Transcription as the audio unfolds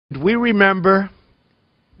We remember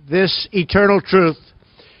this eternal truth.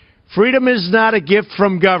 Freedom is not a gift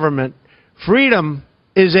from government. Freedom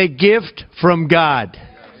is a gift from God.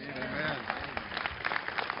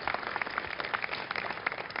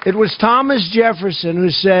 It was Thomas Jefferson who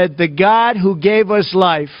said, "The God who gave us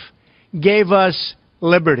life gave us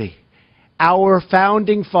liberty." Our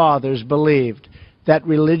founding fathers believed that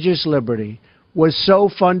religious liberty was so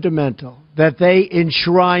fundamental that they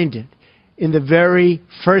enshrined it in the very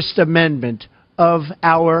First Amendment of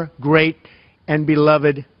our great and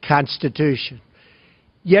beloved Constitution.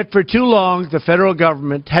 Yet for too long, the federal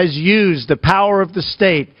government has used the power of the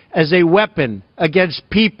state as a weapon against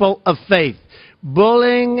people of faith,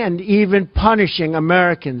 bullying and even punishing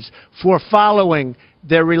Americans for following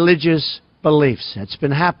their religious beliefs. That's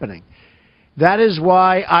been happening. That is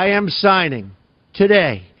why I am signing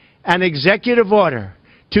today an executive order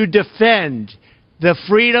to defend the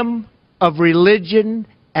freedom of religion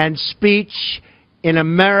and speech in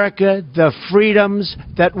America, the freedoms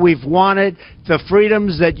that we've wanted, the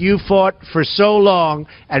freedoms that you fought for so long,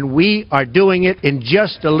 and we are doing it in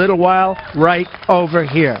just a little while right over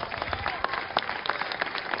here.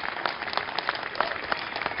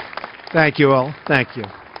 Thank you all. Thank you.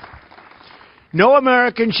 No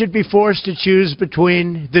American should be forced to choose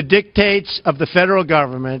between the dictates of the federal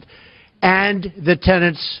government and the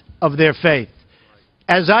tenets of their faith.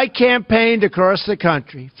 As I campaigned across the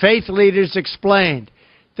country, faith leaders explained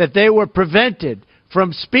that they were prevented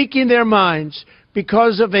from speaking their minds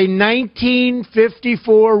because of a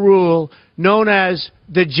 1954 rule known as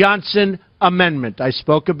the Johnson Amendment. I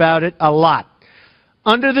spoke about it a lot.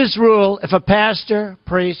 Under this rule, if a pastor,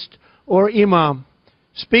 priest, or imam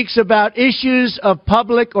speaks about issues of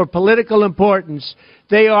public or political importance,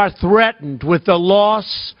 they are threatened with the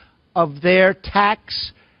loss of their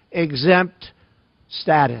tax-exempt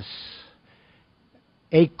status,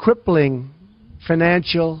 a crippling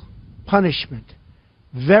financial punishment.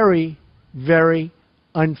 Very, very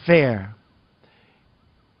unfair.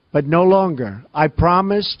 But no longer. I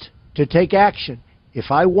promised to take action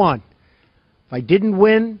if I won. If I didn't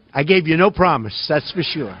win, I gave you no promise, that's for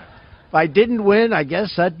sure. If I didn't win, I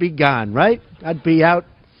guess I'd be gone, right? I'd be out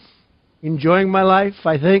enjoying my life,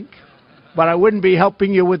 I think. But I wouldn't be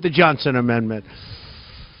helping you with the Johnson Amendment.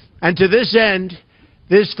 And to this end,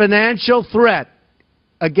 this financial threat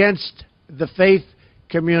against the faith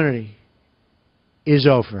community is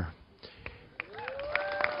over.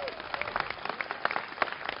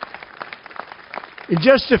 In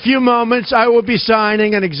just a few moments, I will be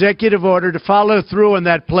signing an executive order to follow through on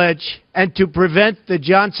that pledge and to prevent the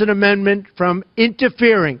Johnson Amendment from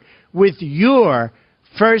interfering with your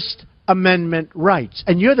First Amendment rights.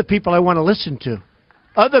 And you're the people I want to listen to.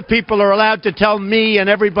 Other people are allowed to tell me and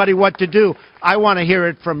everybody what to do. I want to hear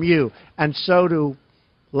it from you, and so do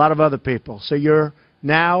a lot of other people. So you're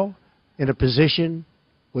now in a position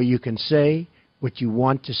where you can say what you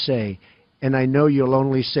want to say. And I know you'll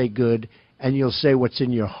only say good, and you'll say what's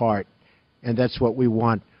in your heart. And that's what we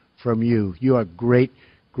want from you. You are great,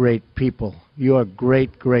 great people. You are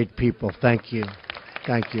great, great people. Thank you.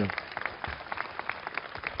 Thank you.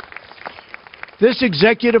 This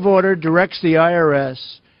executive order directs the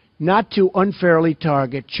IRS not to unfairly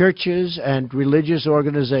target churches and religious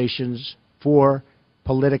organizations for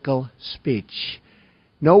political speech.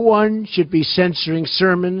 No one should be censoring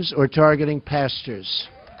sermons or targeting pastors.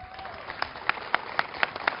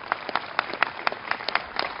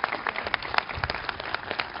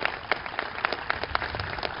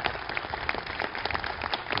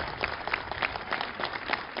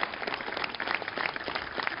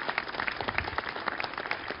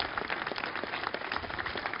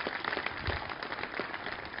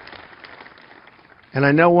 And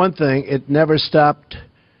I know one thing, it never stopped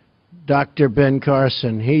Dr. Ben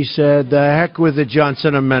Carson. He said, the heck with the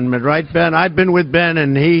Johnson Amendment, right, Ben? I've been with Ben,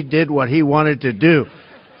 and he did what he wanted to do.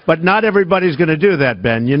 But not everybody's going to do that,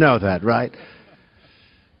 Ben. You know that, right?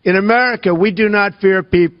 In America, we do not fear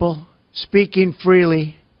people speaking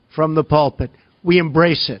freely from the pulpit. We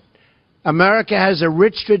embrace it. America has a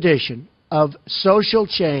rich tradition of social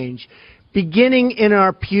change beginning in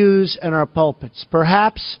our pews and our pulpits.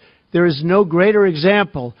 Perhaps there is no greater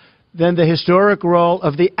example than the historic role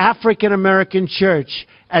of the African American church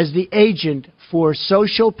as the agent for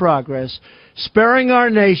social progress, spurring our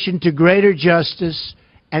nation to greater justice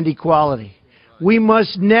and equality. We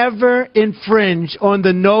must never infringe on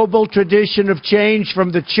the noble tradition of change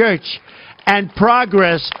from the church and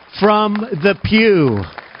progress from the pew.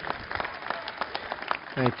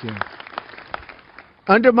 Thank you.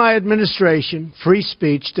 Under my administration, free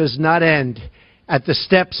speech does not end at the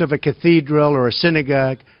steps of a cathedral or a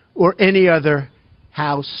synagogue or any other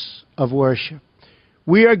house of worship.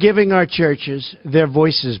 We are giving our churches their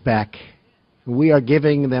voices back. We are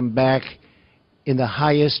giving them back in the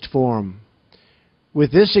highest form.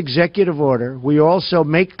 With this executive order, we also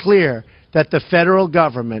make clear that the federal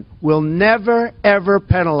government will never, ever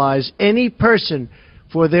penalize any person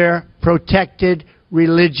for their protected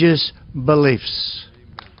religious beliefs.